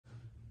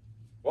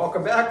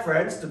Welcome back,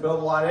 friends, to Build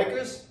a Lot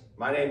Acres.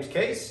 My name's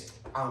Case.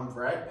 I'm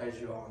Brett,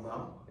 as you all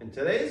know. In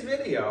today's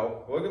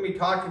video, we're going to be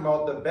talking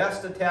about the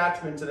best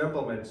attachments and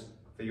implements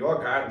for your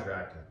garden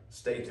tractor.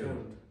 Stay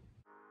tuned.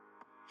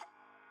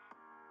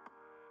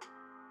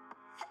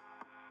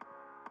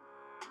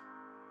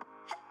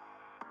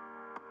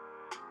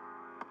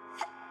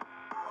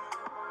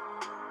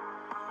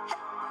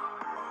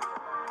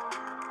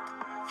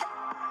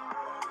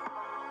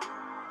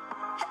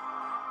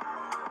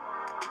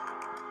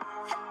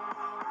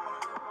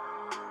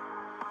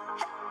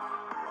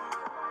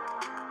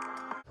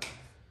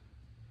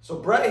 So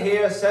Brett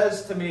here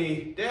says to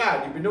me,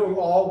 Dad, you've been doing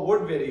all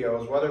wood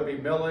videos, whether it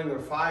be milling or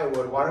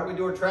firewood. Why don't we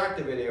do a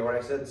tractor video? And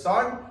I said,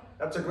 son,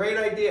 that's a great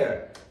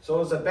idea.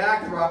 So as a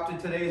backdrop to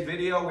today's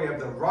video, we have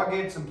the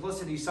rugged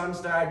Simplicity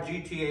Sunstar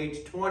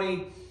GTH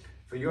 20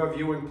 for your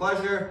viewing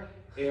pleasure.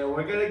 And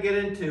we're gonna get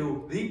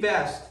into the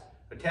best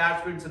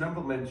attachments and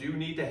implements you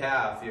need to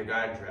have for your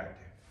garden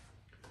tractor.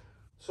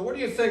 So what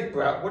do you think,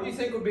 Brett? What do you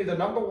think would be the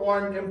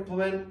 #1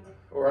 implement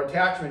or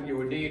attachment you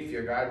would need for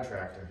your garden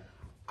tractor?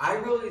 I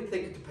really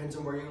think it depends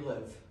on where you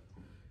live.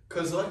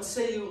 Because let's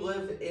say you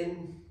live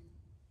in,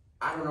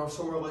 I don't know,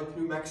 somewhere like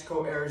New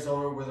Mexico,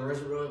 Arizona, where there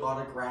isn't really a lot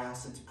of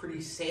grass, it's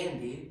pretty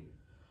sandy.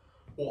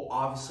 Well,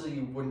 obviously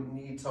you wouldn't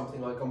need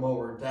something like a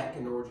mower deck,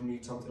 nor would you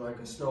need something like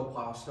a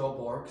snowplow,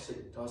 snowblower, because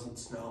it doesn't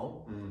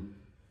snow.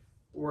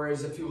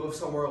 Whereas if you live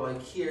somewhere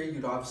like here,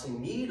 you'd obviously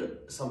need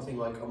something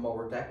like a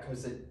mower deck,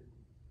 because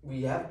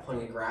we have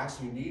plenty of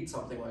grass, and you need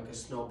something like a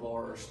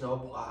snowblower or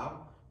snowplow,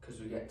 because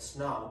we get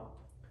snow.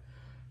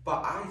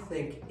 But I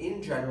think,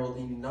 in general, the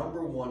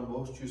 #1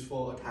 most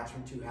useful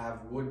attachment to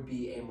have would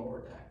be a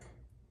mower deck,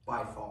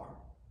 by far.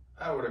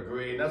 I would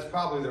agree, and that's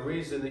probably the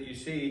reason that you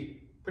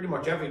see pretty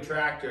much every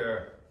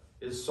tractor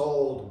is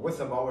sold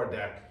with a mower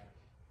deck,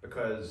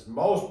 because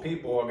most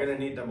people are gonna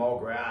need to mow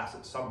grass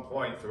at some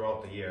point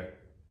throughout the year.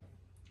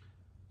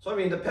 So I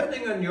mean,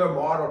 depending on your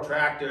model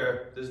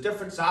tractor, there's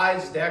different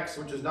size decks,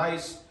 which is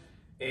nice,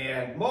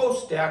 and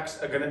most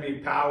decks are gonna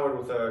be powered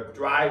with a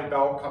drive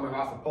belt coming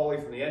off a pulley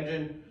from the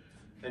engine.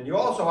 And you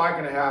also are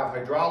going to have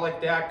hydraulic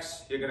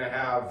decks, you're going to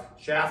have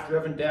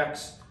shaft-driven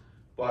decks,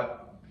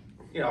 but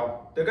you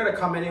know, they're going to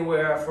come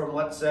anywhere from,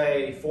 let's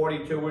say,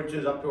 42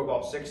 inches up to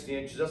about 60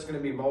 inches. That's going to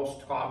be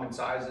most common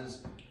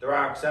sizes. There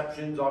are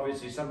exceptions.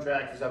 Obviously, some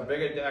tractors have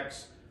bigger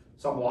decks,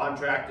 some lawn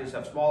tractors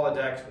have smaller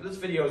decks, but this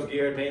video is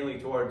geared mainly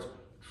towards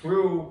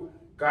true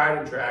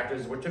garden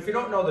tractors, which if you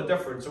don't know the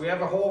difference, so we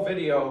have a whole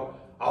video,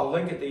 I'll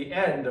link at the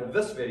end of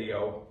this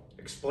video,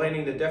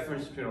 explaining the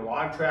difference between a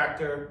lawn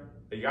tractor,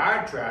 a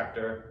yard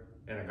tractor,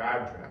 and a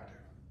garden tractor.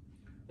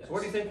 Yes. So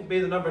what do you think would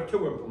be the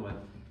 #2 implement?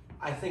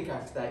 I think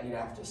after that you'd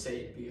have to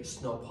say it'd be a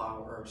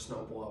snowplow or a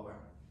snowblower.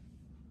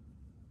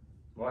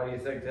 Why do you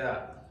think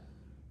that?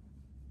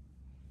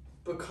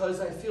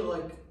 Because I feel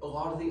like a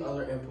lot of the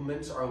other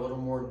implements are a little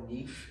more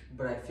niche,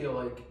 but I feel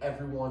like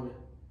everyone,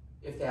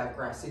 if they have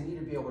grass, they need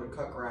to be able to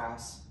cut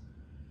grass.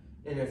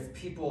 And if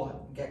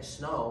people get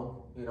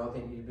snow, you know, they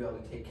need to be able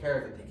to take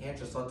care of it. They can't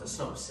just let the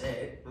snow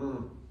sit.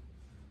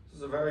 This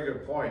is a very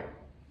good point.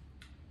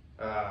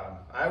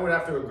 I would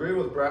have to agree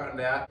with Brett on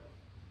that.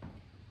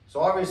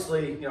 So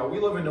obviously, you know, we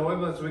live in New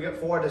England, so we get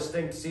 4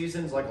 distinct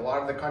seasons like a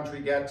lot of the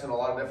country gets in a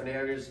lot of different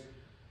areas.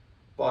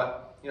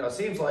 But, you know, it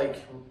seems like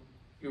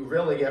you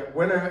really get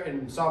winter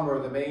and summer,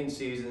 the main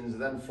seasons,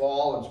 and then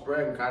fall and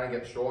spring kind of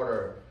get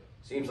shorter.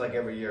 Seems like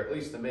every year, at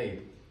least to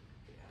me.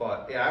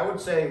 But yeah, I would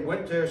say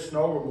winter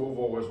snow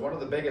removal was one of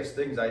the biggest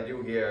things I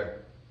do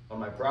here on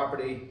my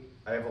property.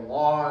 I have a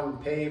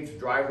long paved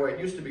driveway. It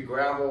used to be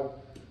gravel,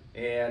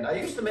 and I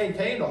used to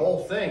maintain the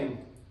whole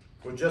thing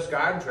with just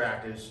garden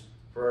tractors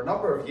for a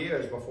number of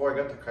years before I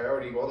got the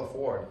Coyote or the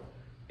Ford.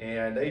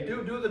 And they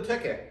do the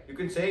ticket. You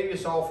can save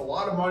yourself a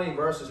lot of money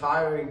versus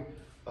hiring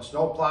a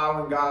snow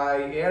plowing guy,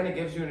 and it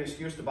gives you an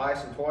excuse to buy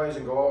some toys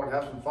and go out and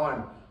have some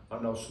fun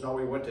on those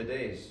snowy winter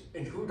days.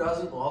 And who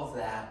doesn't love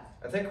that?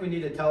 I think we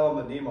need to tell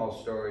them the Nemo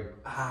story.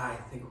 I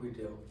think we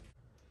do.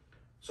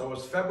 So it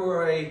was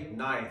February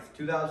 9th,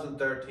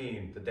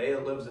 2013, the day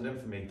that lives in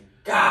infamy.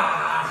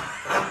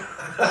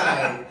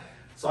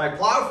 So I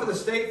plowed for the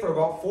state for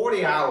about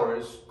 40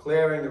 hours,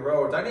 clearing the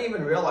roads. I didn't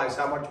even realize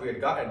how much we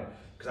had gotten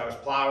because I was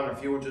plowing a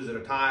few inches at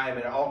a time,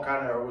 and it all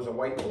kind of was a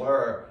white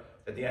blur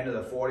at the end of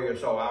the 40 or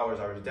so hours.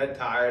 I was dead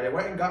tired. I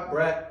went and got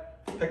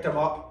Brett, picked him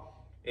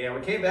up, and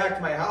we came back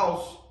to my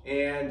house,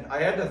 and I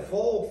had the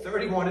full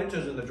 31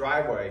 inches in the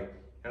driveway,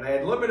 and I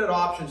had limited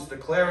options to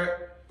clear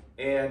it.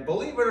 And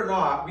believe it or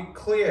not, we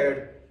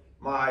cleared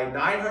my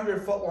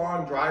 900-foot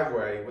long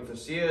driveway with the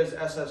Sears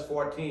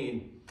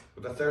SS14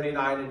 with a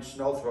 39-inch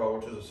snow throw,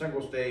 which is a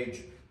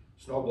single-stage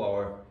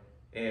snowblower.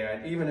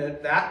 And even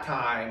at that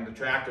time, the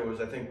tractor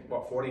was, I think,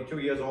 what, 42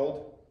 years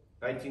old?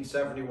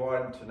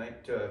 1971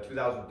 to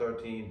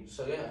 2013.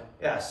 So yeah.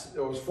 Yes,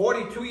 it was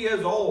 42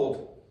 years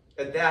old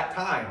at that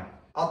time.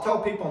 I'll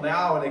tell people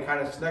now and they kind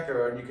of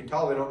snicker, and you can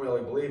tell they don't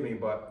really believe me,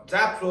 but it's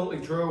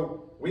absolutely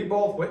true. We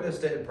both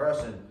witnessed it in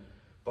person.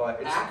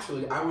 But it's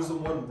Actually, I was the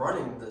one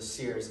running the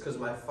Sears because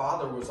my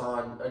father was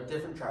on a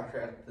different tractor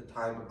at the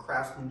time, a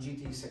Craftsman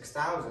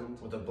GT6000,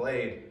 with a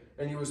blade.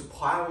 and he was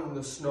plowing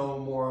the snow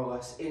more or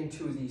less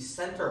into the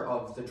center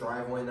of the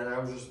driveway, and then I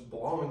was just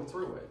blowing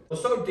through it. It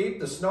was so deep,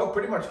 the snow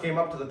pretty much came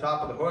up to the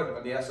top of the hood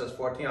on the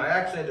SS14. I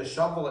actually had to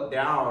shovel it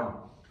down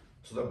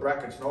so the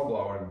Breck could snow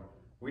blow. And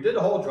we did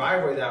the whole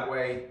driveway that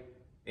way,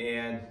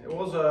 and it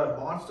was a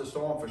monster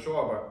storm for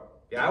sure.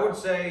 But yeah, I would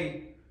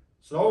say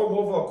snow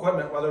removal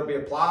equipment, whether it be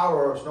a plow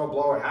or a snow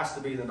blower, has to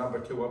be the number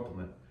 2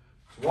 implement.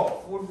 So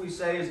what would we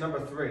say is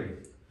number 3?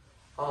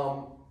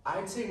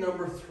 I'd say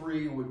number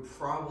 3 would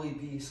probably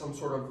be some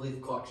sort of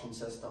leaf collection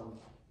system.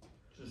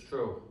 This is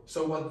true.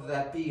 So whether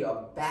that be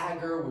a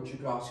bagger, which you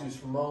could also use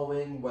for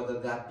mowing, whether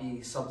that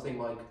be something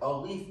like a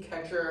leaf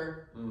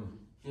catcher,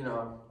 you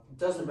know, it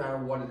doesn't matter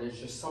what it is,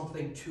 just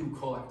something to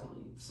collect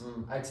leaves.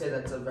 I'd say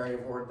that's a very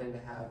important thing to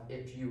have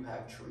if you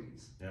have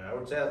trees. Yeah, I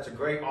would say that's a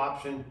great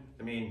option.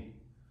 I mean,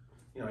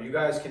 you know, you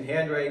guys can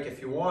hand rake if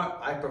you want.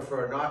 I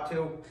prefer not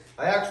to.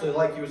 I actually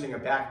like using a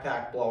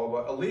backpack blower,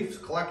 but a leaf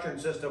collection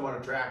system on a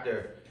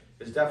tractor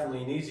is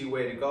definitely an easy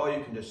way to go.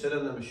 You can just sit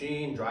in the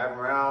machine, drive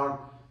around,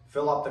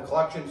 fill up the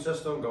collection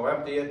system, go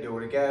empty it, do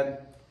it again.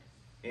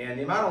 And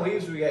the amount of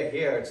leaves we get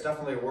here, it's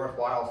definitely a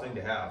worthwhile thing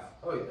to have.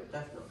 Oh yeah,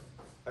 definitely.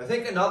 I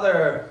think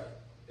another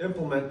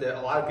implement that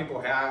a lot of people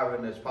have,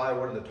 and it's probably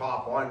one of the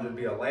top ones, would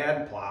be a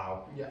land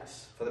plow.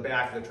 Yes. For the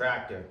back of the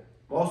tractor.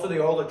 Most of the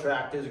older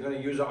tractors are going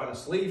to use it on a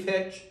sleeve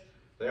hitch.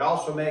 They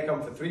also make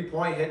them for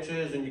 3-point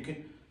hitches,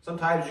 and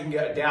sometimes you can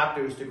get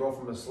adapters to go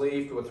from a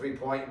sleeve to a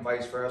 3-point and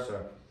vice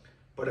versa.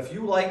 But if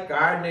you like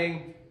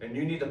gardening and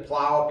you need to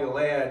plow up your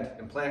land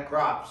and plant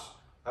crops,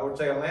 I would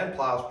say a land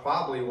plow is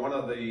probably one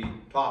of the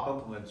top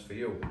implements for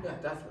you. Yeah,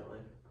 definitely.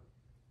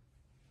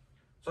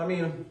 So I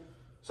mean,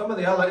 some of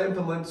the other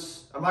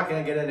implements, I'm not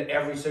going to get into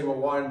every single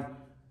one,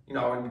 you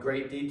know, in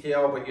great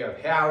detail, but you have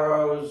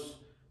harrows,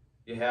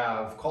 you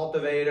have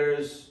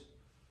cultivators,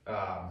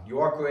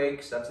 York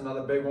rakes. That's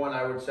another big one,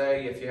 I would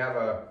say. If you have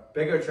a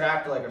bigger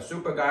tractor, like a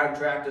super garden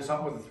tractor,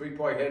 something with a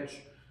 3-point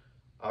hitch,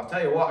 I'll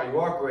tell you what, a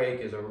York rake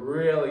is a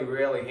really,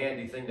 really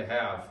handy thing to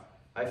have.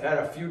 I've had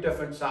a few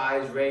different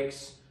size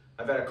rakes.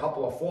 I've had a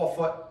couple of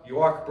 4-foot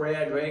York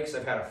brand rakes.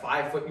 I've had a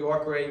 5-foot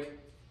York rake.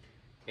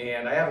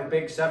 And I have a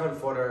big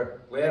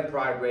 7-footer Land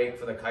Pride rake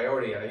for the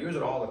Coyote, and I use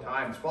it all the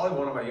time. It's probably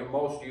one of my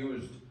most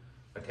used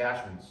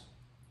attachments.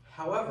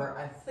 However,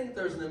 I think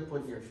there's an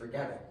input you're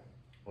forgetting.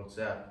 What's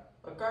that?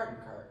 A garden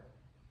cart.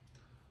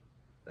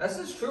 This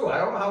is true. I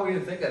don't know how we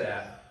didn't think of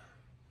that.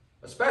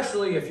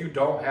 Especially if you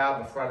don't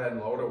have a front end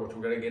loader, which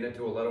we're going to get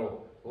into a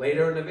little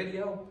later in the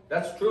video.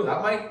 That's true.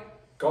 That might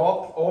go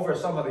up over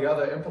some of the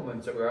other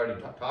implements that we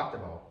already talked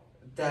about.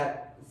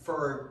 That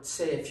for,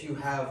 say, if you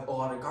have a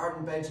lot of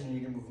garden beds and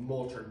you need to move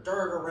mulch or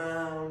dirt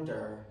around,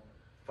 or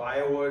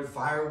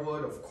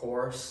firewood, of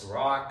course,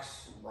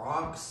 rocks.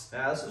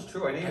 Yeah, this is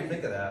true. I didn't even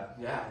think of that.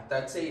 Yeah,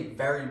 that's a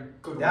very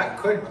good that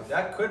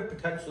could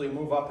potentially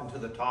move up into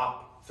the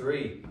top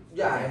 3.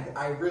 Yeah,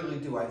 I really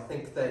do. I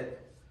think that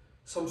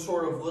some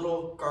sort of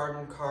little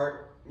garden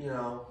cart, you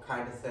know,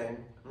 kind of thing.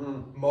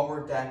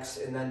 Mower decks,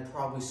 and then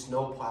probably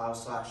snow plow /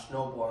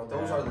 snowblower.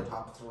 Those are the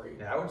top 3.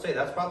 Yeah, I would say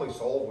that's probably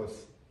sold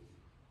with,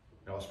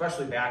 you know,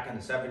 especially back in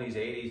the 70s,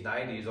 80s,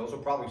 90s, those are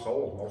probably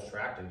sold most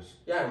tractors.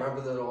 Yeah, I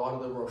remember that a lot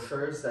of the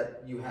brochures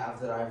that you have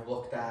that I've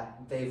looked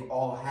at, they've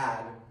all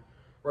had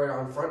right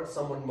on front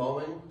someone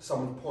mowing,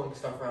 someone pulling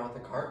stuff around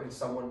with the cart, and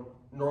someone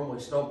normally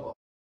snowblowing.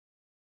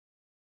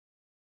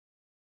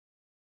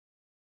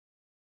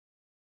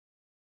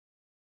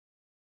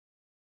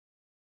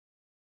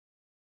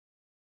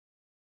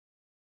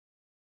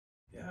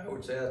 Yeah, I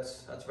would say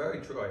that's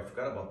very true. I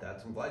forgot about that.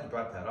 So I'm glad you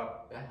brought that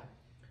up. Yeah.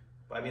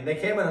 But, I mean, they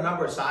came in a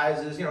number of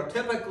sizes. You know,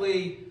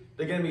 typically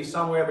they're going to be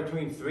somewhere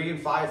between 3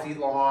 and 5 feet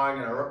long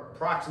and are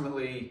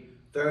approximately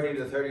 30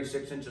 to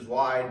 36 inches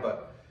wide.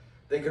 But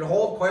they can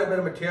hold quite a bit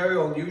of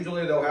material, and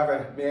usually they'll have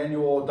a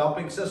manual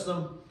dumping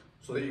system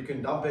so that you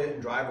can dump it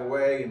and drive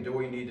away and do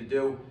what you need to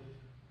do.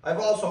 I've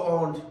also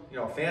owned, you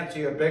know,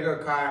 fancier,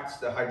 bigger carts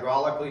that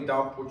hydraulically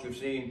dump, which you've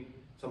seen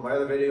some of my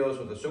other videos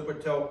with the Super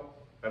Tilt.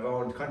 I've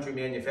owned Country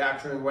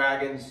Manufacturing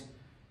wagons,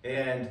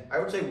 and I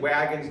would say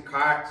wagons,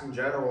 carts in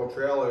general,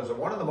 trailers are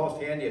one of the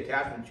most handy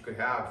attachments you could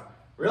have,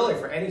 really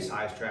for any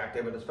size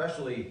tractor, but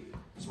especially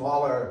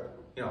smaller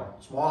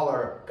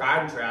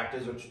garden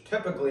tractors, which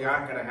typically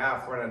aren't going to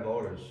have front end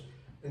loaders.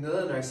 And the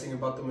other nice thing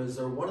about them is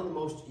they're one of the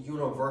most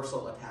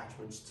universal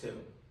attachments too.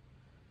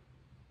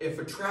 If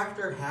a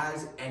tractor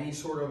has any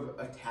sort of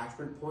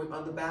attachment point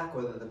on the back,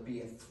 whether that be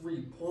a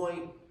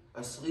 3-point,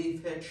 a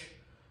sleeve hitch,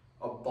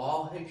 a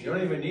ball hitch. You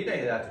don't even need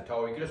any of that to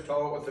tow. You can just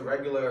tow it with the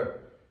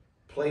regular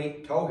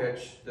plate tow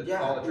hitch that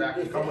all the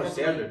tractors come with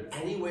standard.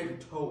 Any way to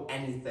tow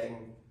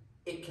anything,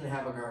 it can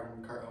have a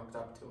garden cart hooked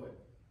up to it.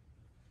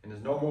 And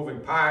there's no moving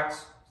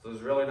parts, so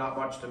there's really not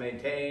much to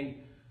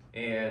maintain,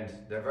 and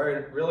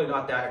they're really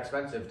not that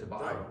expensive to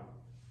buy.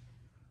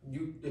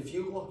 If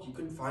you look, you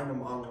can find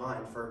them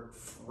online for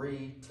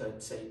free to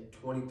say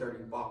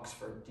 $20-30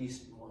 for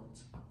decent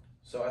ones.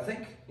 So I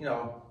think, you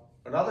know,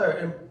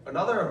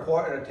 another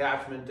important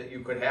attachment that you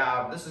could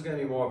have, this is going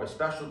to be more of a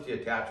specialty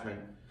attachment,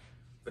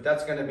 but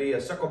that's going to be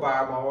a sickle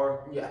bar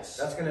mower. Yes.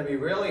 That's going to be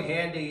really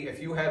handy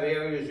if you have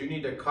areas you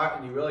need to cut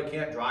and you really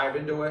can't drive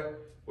into it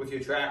with your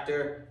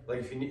tractor. Like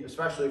if you need,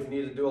 especially if you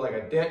need to do like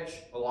a ditch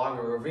along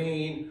a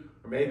ravine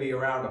or maybe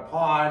around a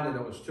pond and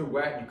it was too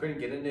wet and you couldn't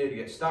get in there to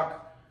get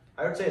stuck.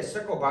 I would say a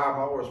sickle bar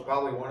mower is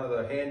probably one of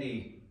the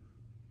handy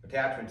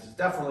attachments. It's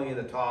definitely in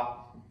the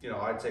top,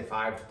 I'd say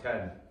 5 to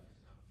 10.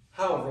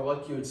 However,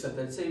 like you had said,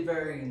 that's a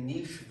very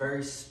niche,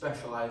 very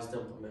specialized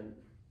implement.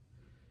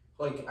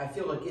 Like, I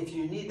feel like if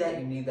you need that,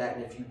 you need that,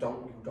 and if you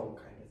don't, you don't,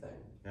 kind of thing.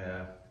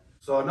 Yeah.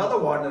 So another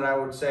one that I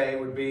would say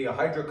would be a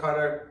hydro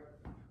cutter.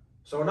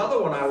 So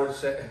another one I would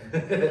say,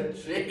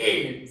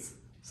 Jeez.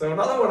 So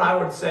another one I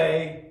would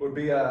say would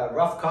be a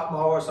rough cut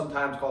mower,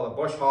 sometimes called a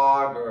bush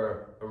hog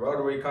or a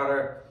rotary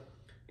cutter.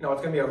 It's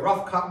going to be a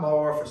rough cut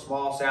mower for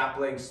small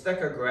saplings,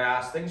 thicker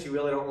grass, things you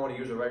really don't want to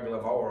use a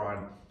regular mower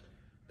on.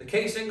 The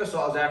Case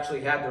Ingersolls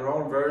actually had their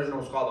own version. It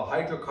was called a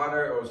hydro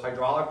cutter. It was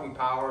hydraulically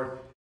powered.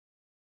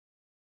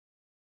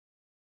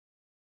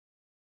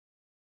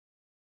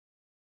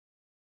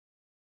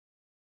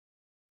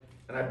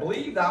 And I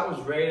believe that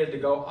was rated to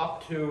go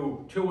up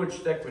to 2-inch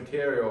thick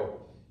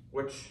material,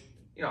 which,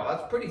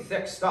 that's pretty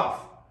thick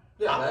stuff.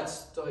 Yeah,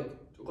 that's like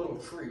little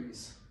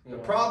trees. The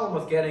problem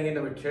with getting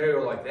into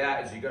material like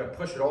that is you got to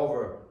push it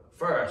over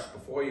first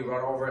before you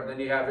run over it, and then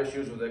you have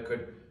issues with it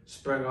could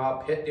spring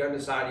up, hit the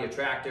underside of your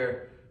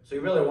tractor. So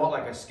you really want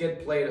like a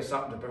skid plate or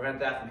something to prevent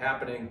that from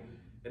happening.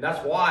 And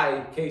that's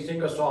why Case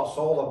Ingersoll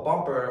sold a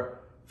bumper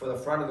for the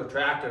front of the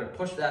tractor to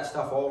push that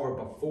stuff over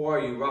before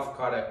you rough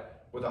cut it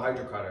with a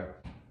hydro cutter.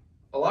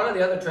 A lot of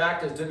the other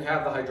tractors didn't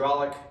have the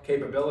hydraulic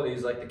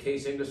capabilities like the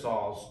Case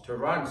Ingersolls to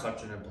run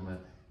such an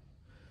implement.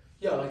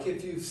 Yeah, like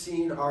if you've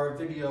seen our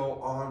video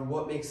on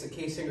what makes the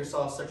Case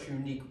Ingersoll such a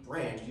unique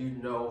brand, you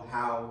know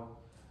how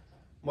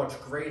much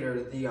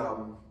greater the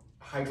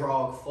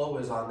hydraulic flow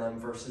is on them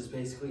versus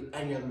basically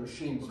any other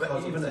machine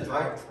because of the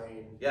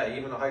drivetrain. Yeah,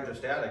 even a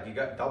hydrostatic, you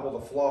got double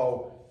the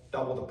flow,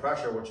 double the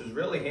pressure, which is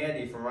really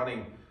handy for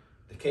running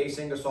the Case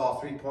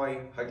Ingersoll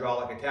 3-point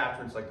hydraulic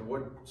attachments like the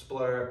wood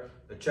splitter,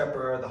 the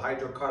chipper, the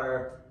hydro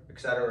cutter,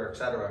 etc.,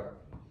 etc.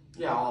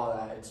 Yeah, all of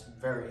that. It's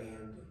very handy.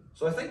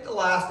 So I think the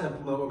last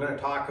implement we're going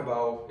to talk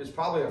about is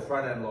probably a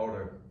front end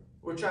loader.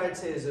 Which I'd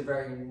say is a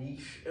very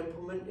niche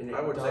implement, and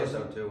it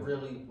doesn't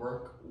really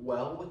work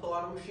well with a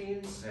lot of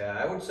machines. Yeah,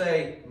 I would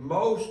say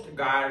most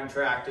garden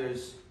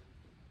tractors,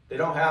 they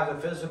don't have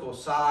the physical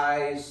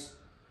size,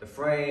 the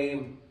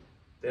frame,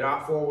 they're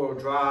not 4-wheel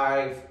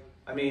drive.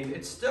 I mean,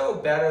 it's still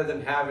better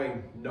than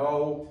having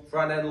no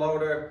front end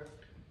loader,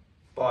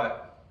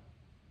 but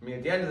I mean,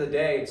 at the end of the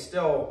day, it's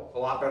still a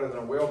lot better than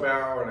a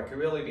wheelbarrow, and it can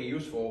really be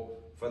useful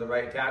for the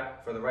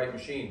right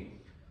machine.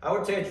 I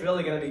would say it's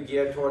really going to be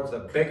geared towards the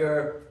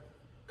bigger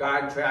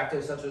garden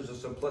tractors, such as the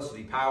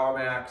Simplicity Power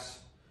Max.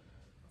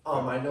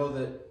 I know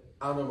that,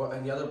 I don't know about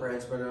any other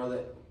brands, but I know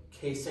that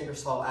Case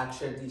Ingersoll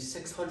actually had the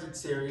 600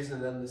 series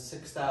and then the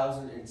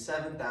 6000 and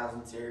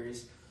 7000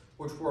 series,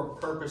 which were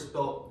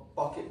purpose-built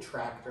bucket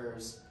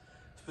tractors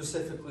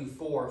specifically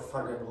for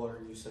front-end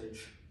loader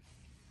usage.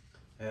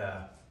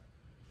 Yeah.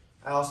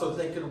 I also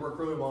think it would work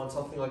really well on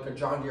something like a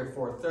John Deere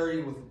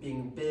 430 with it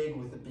being big,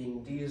 with it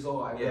being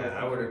diesel. I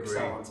would agree.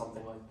 Excel on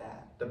something like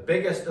that. The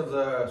biggest of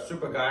the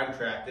super garden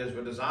tractors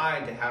were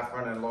designed to have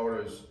front end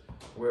loaders,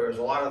 whereas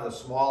a lot of the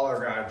smaller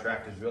garden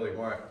tractors really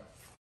weren't.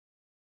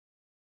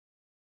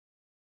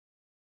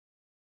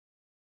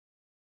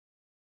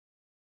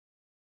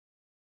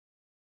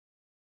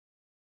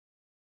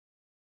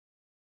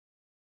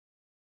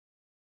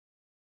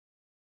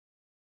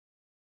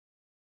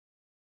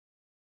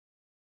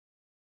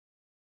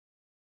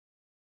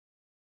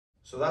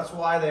 So that's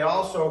why they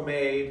also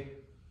made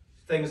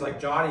things like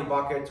Johnny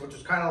buckets, which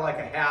is kind of like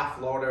a half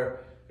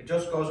loader. It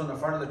just goes on the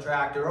front of the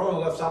tractor,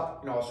 only lifts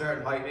up, a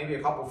certain height, maybe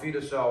a couple feet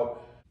or so.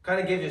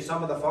 Kind of gives you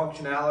some of the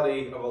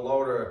functionality of a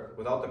loader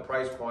without the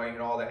price point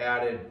and all the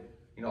added,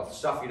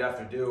 stuff you'd have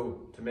to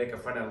do to make a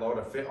front end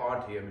loader fit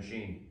onto your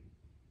machine.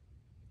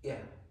 Yeah,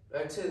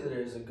 I'd say that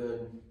it is a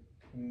good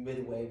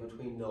midway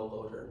between no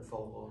loader and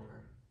full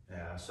loader.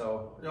 Yeah,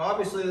 so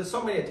obviously there's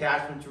so many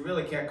attachments, you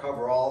really can't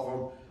cover all of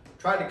them.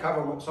 Try to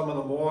cover some of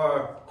the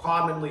more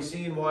commonly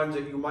seen ones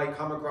that you might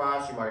come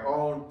across, you might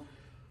own.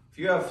 If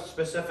you have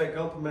specific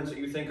implements that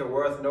you think are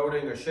worth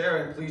noting or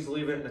sharing, please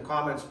leave it in the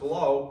comments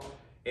below,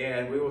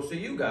 and we will see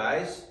you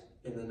guys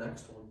in the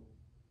next one.